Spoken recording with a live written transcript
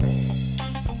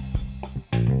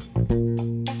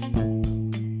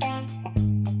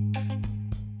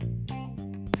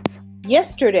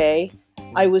Yesterday,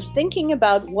 I was thinking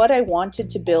about what I wanted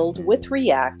to build with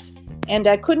React, and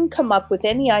I couldn't come up with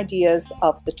any ideas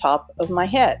off the top of my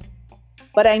head.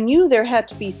 But I knew there had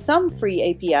to be some free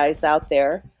APIs out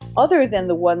there, other than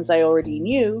the ones I already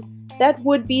knew, that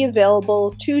would be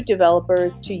available to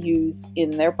developers to use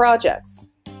in their projects.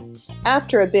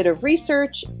 After a bit of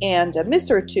research and a miss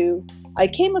or two, I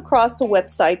came across a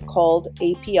website called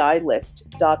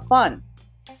apilist.fun.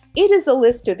 It is a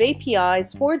list of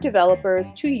APIs for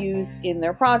developers to use in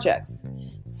their projects.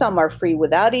 Some are free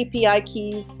without API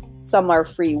keys, some are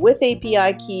free with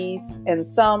API keys, and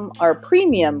some are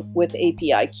premium with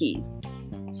API keys.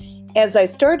 As I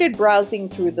started browsing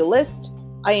through the list,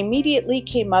 I immediately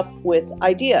came up with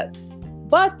ideas.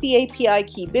 But the API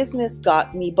key business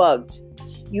got me bugged.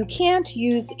 You can't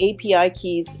use API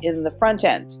keys in the front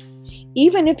end.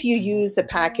 Even if you use a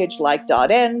package like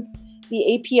 .env,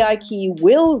 the API key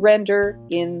will render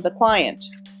in the client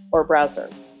or browser.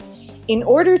 In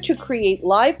order to create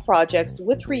live projects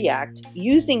with React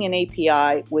using an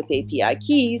API with API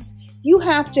keys, you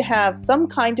have to have some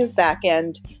kind of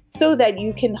backend so that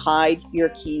you can hide your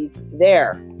keys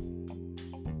there.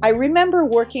 I remember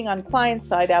working on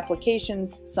client-side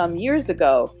applications some years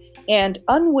ago and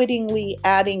unwittingly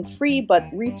adding free but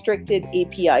restricted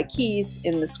API keys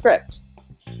in the script.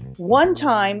 One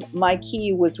time, my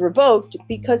key was revoked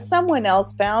because someone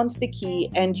else found the key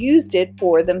and used it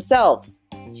for themselves.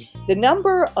 The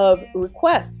number of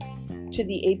requests to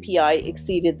the API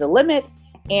exceeded the limit,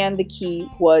 and the key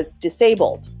was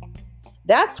disabled.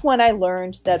 That's when I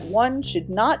learned that one should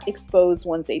not expose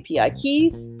one's API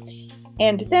keys,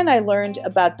 and then I learned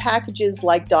about packages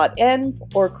like .env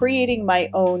or creating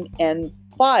my own env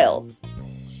files.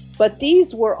 But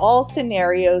these were all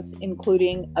scenarios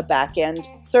including a backend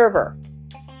server.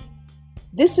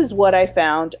 This is what I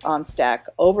found on Stack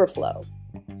Overflow.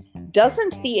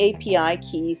 Doesn't the API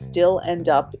key still end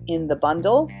up in the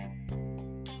bundle?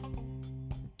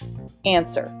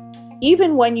 Answer: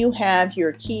 even when you have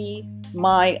your key,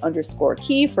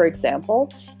 my_key, for example,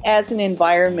 as an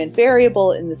environment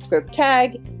variable in the script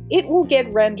tag, it will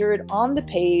get rendered on the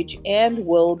page and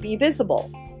will be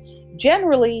visible.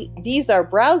 Generally, these are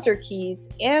browser keys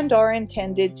and are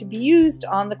intended to be used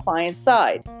on the client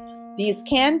side. These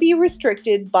can be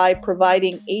restricted by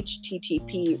providing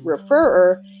HTTP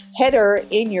referrer header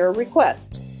in your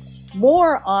request.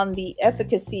 More on the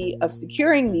efficacy of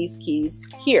securing these keys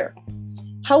here.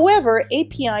 However,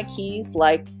 API keys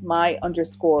like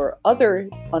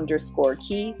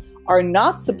my_other_key are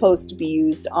not supposed to be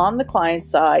used on the client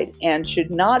side and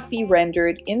should not be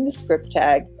rendered in the script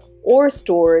tag or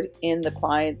stored in the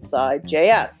client-side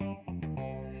JS.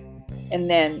 And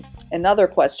then another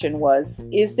question was,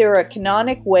 is there a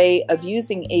canonic way of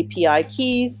using API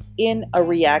keys in a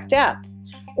React app?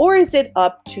 Or is it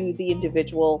up to the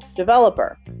individual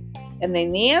developer? And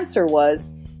then the answer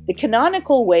was, the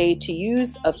canonical way to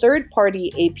use a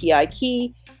third-party API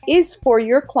key is for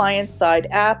your client-side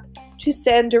app to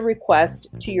send a request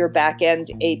to your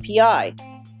backend API.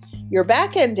 Your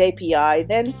backend API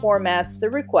then formats the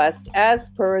request as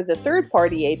per the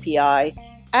third-party API,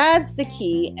 adds the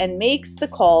key, and makes the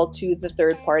call to the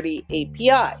third-party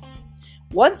API.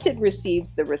 Once it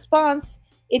receives the response,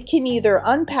 it can either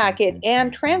unpack it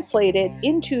and translate it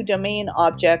into domain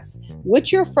objects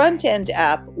which your front-end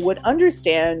app would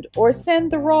understand, or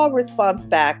send the raw response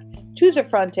back to the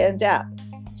front-end app.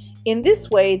 In this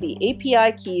way, the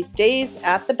API key stays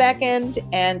at the backend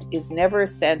and is never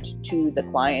sent to the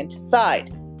client side.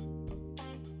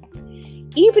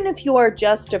 Even if you are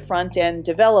just a front-end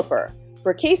developer,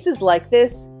 for cases like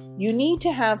this, you need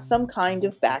to have some kind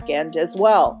of backend as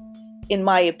well. In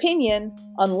my opinion,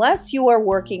 unless you are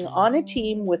working on a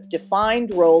team with defined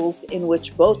roles in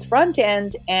which both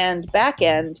front-end and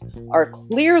backend are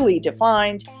clearly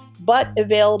defined but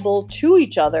available to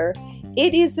each other,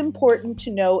 it is important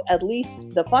to know at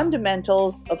least the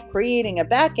fundamentals of creating a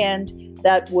backend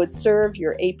that would serve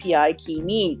your API key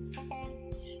needs.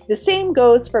 The same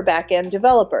goes for backend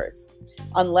developers.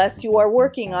 Unless you are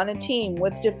working on a team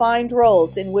with defined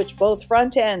roles in which both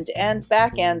front-end and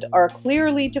backend are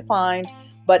clearly defined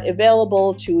but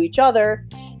available to each other,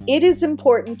 it is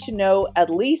important to know at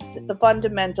least the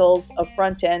fundamentals of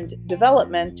front-end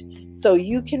development so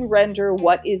you can render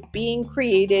what is being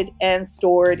created and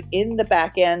stored in the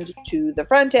backend to the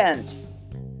front end.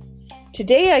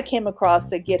 Today I came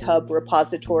across a GitHub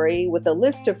repository with a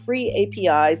list of free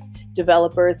APIs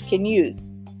developers can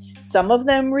use. Some of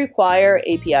them require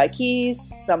API keys,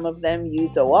 some of them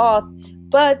use OAuth,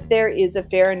 but there is a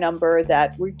fair number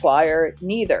that require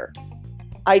neither.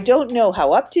 I don't know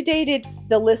how up to date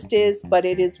the list is, but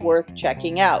it is worth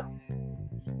checking out.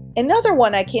 Another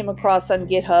one I came across on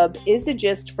GitHub is a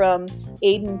gist from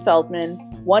Aidan Feldman,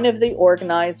 one of the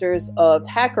organizers of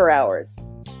Hacker Hours.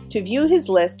 To view his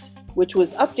list, which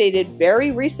was updated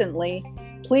very recently,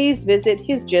 please visit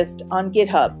his gist on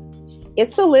GitHub.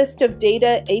 It's a list of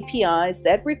data APIs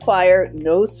that require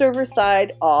no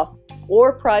server-side auth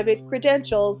or private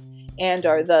credentials and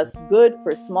are thus good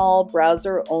for small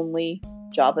browser-only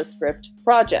JavaScript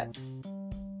projects.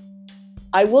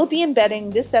 I will be embedding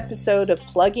this episode of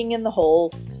Plugging in the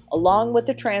Holes along with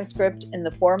the transcript in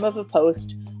the form of a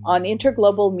post on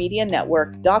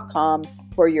interglobalmedianetwork.com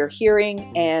for your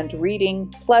hearing and reading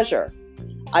pleasure.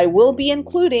 I will be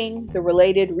including the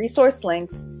related resource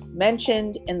links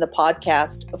mentioned in the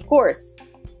podcast, of course.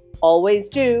 Always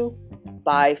do.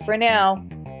 Bye for now.